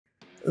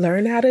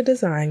Learn how to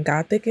design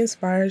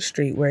Gothic-inspired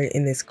streetwear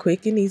in this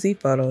quick and easy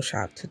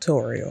Photoshop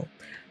tutorial.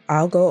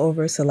 I'll go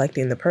over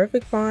selecting the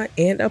perfect font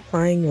and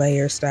applying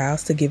layer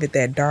styles to give it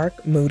that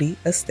dark, moody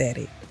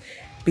aesthetic.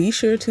 Be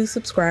sure to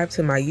subscribe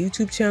to my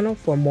YouTube channel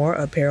for more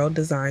apparel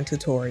design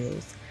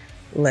tutorials.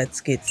 Let's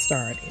get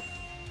started.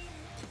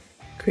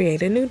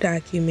 Create a new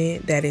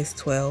document that is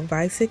 12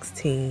 by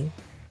 16,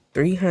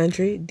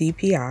 300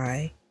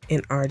 DPI,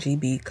 in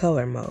RGB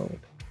color mode.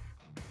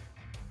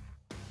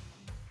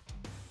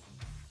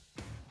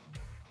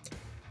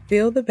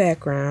 Fill the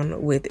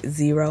background with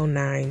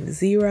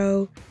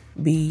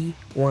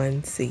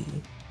 090B1C.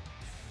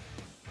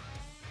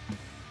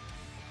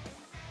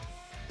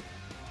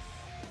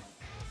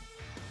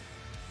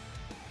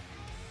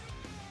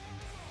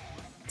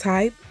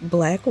 Type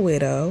Black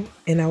Widow,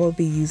 and I will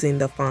be using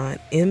the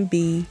font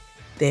MB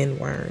Thin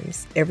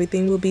Worms.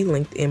 Everything will be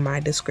linked in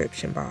my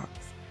description box.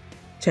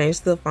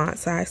 Change the font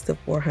size to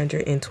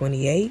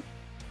 428.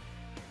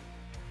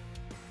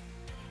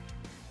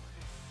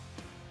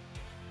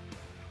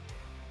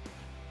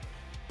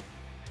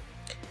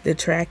 The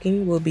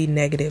tracking will be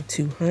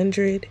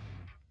 -200,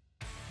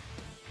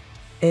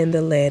 and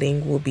the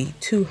leading will be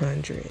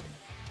 200.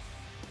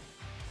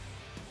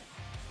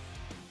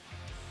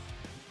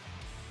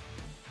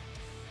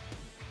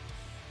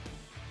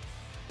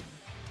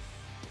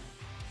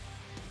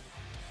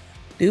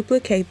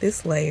 Duplicate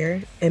this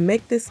layer and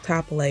make this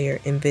top layer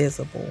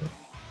invisible.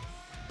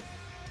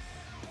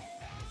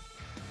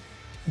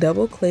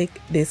 Double-click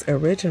this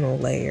original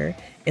layer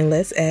and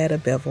let's add a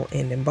bevel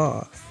and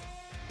emboss.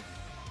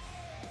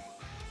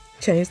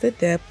 Change the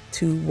depth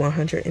to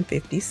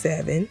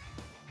 157.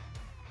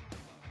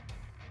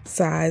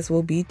 Size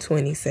will be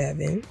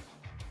 27.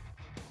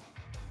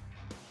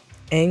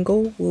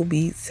 Angle will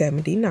be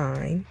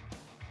 79.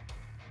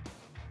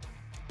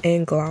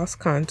 And gloss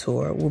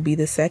contour will be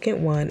the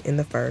second one in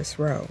the first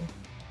row.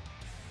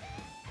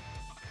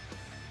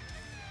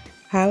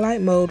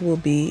 Highlight mode will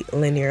be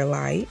linear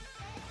light.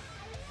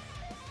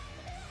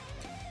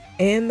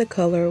 And the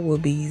color will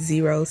be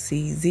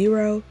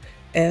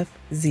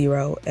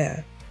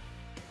 0C0F0F.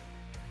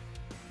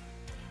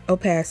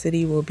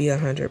 Opacity will be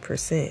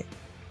 100%.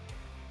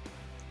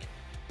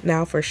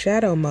 Now for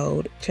shadow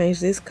mode, change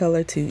this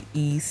color to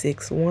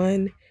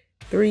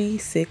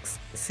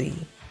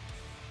E6136C.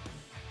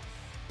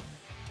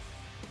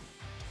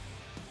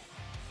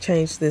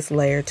 Change this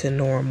layer to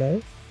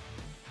normal,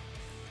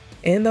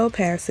 and the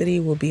opacity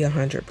will be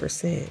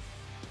 100%.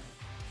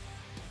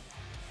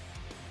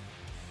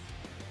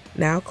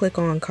 Now click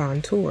on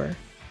contour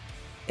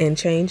and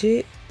change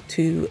it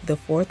to the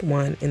fourth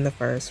one in the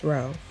first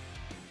row,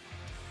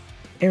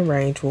 and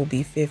range will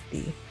be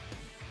 50.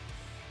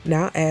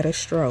 Now add a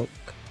stroke.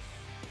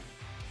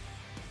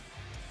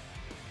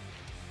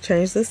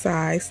 Change the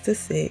size to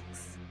 6.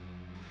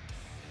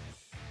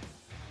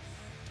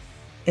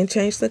 And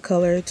change the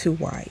color to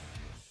white.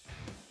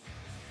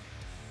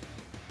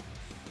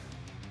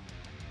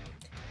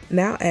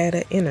 Now add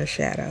an inner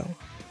shadow.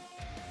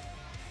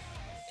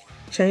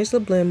 Change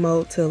the blend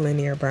mode to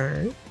linear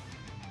burn.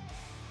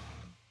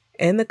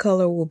 And the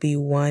color will be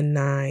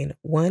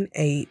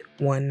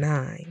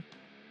 191819.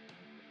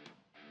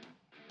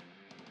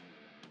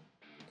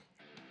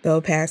 the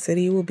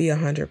opacity will be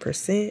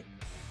 100%.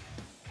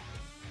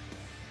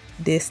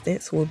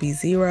 Distance will be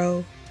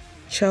 0.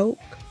 Choke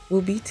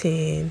will be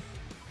 10.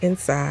 And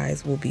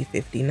size will be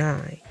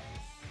 59.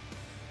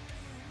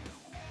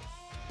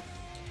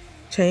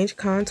 Change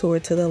contour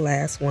to the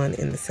last one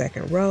in the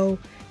second row,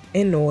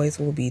 and noise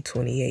will be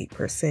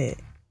 28%.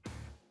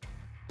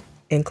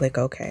 And click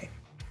OK.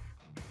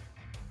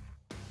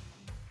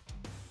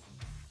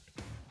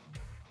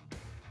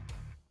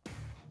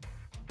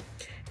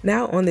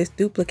 Now on this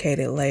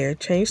duplicated layer,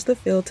 change the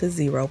fill to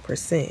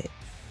 0%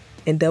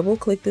 and double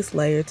click this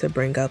layer to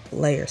bring up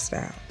layer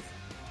styles.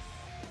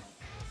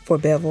 For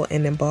bevel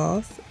and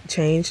emboss,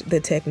 change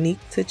the technique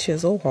to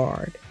chisel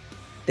hard.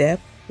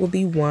 Depth will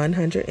be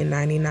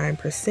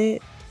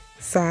 199%,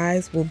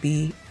 size will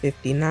be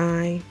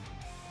 59.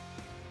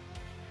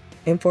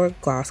 And for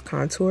gloss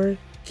contour,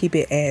 keep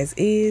it as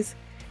is.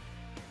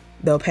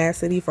 The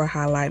opacity for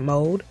highlight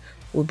mode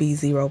will be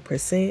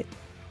 0%.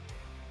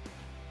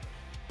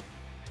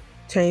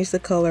 Change the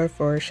color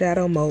for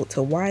shadow mode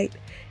to white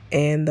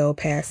and the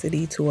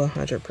opacity to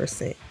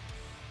 100%.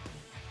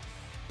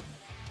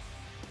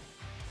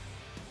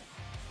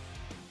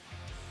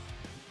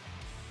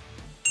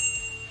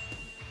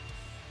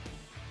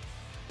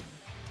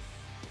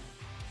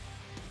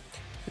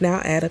 Now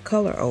add a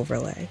color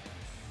overlay.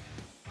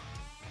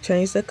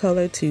 Change the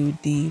color to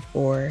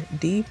D4,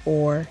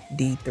 D4,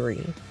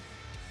 D3.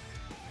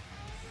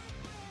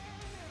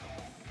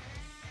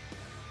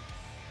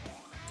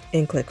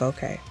 And click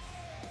OK.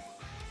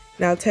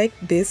 Now take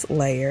this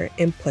layer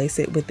and place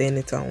it within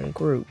its own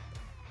group.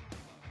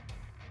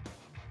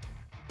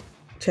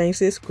 Change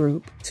this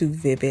group to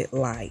Vivid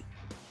Light.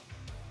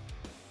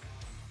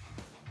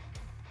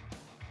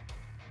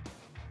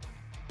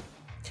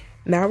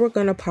 Now we're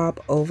going to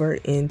pop over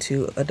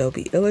into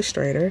Adobe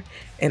Illustrator,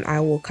 and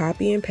I will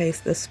copy and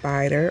paste the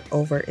spider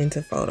over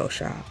into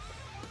Photoshop.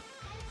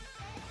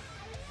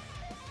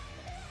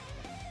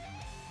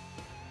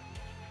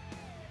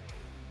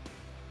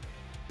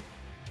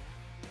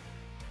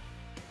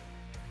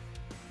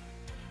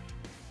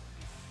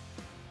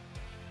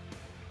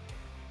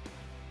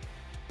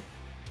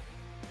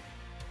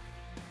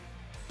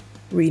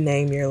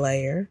 Rename your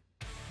layer.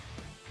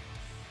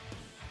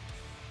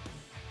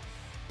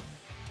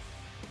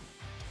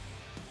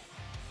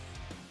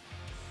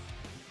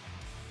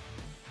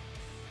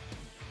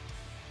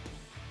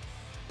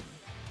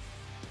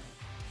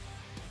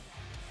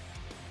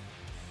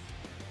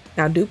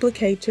 Now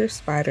duplicate your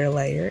spider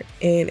layer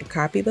and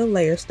copy the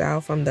layer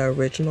style from the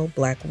original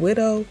Black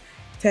Widow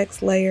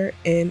text layer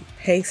and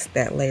paste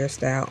that layer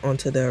style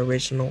onto the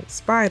original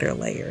spider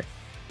layer.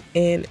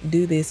 And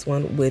do this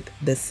one with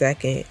the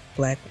second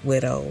Black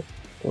Widow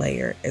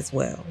layer as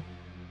well.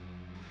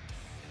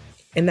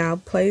 And now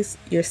place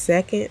your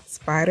second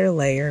spider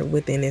layer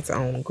within its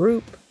own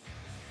group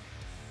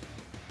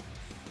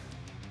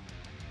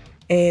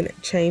and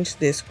change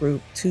this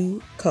group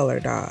to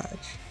color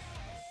dodge.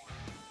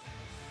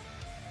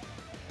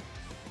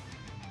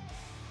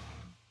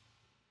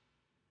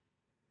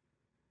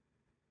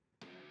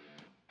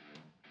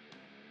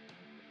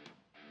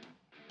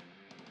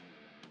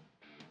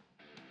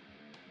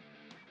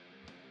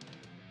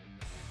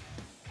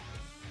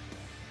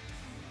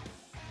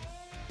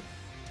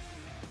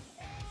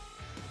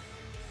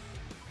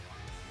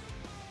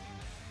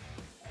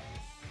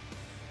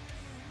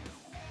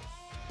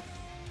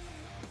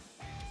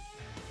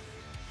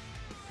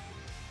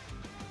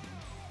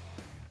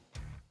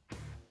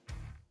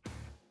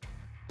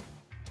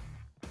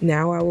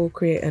 Now I will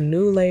create a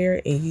new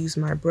layer and use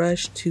my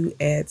brush to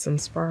add some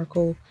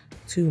sparkle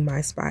to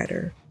my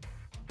spider.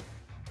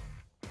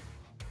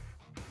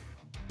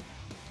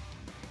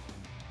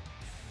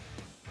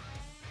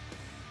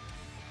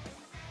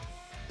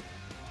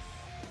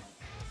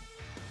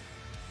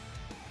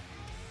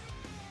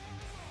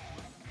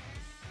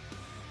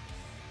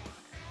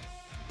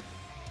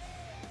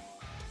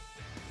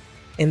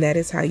 And that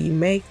is how you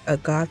make a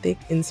Gothic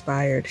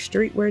inspired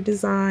streetwear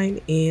design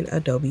in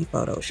Adobe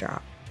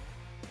Photoshop.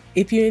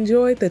 If you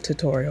enjoyed the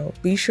tutorial,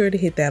 be sure to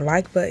hit that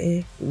like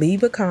button,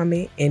 leave a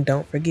comment, and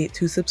don't forget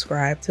to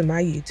subscribe to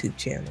my YouTube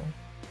channel.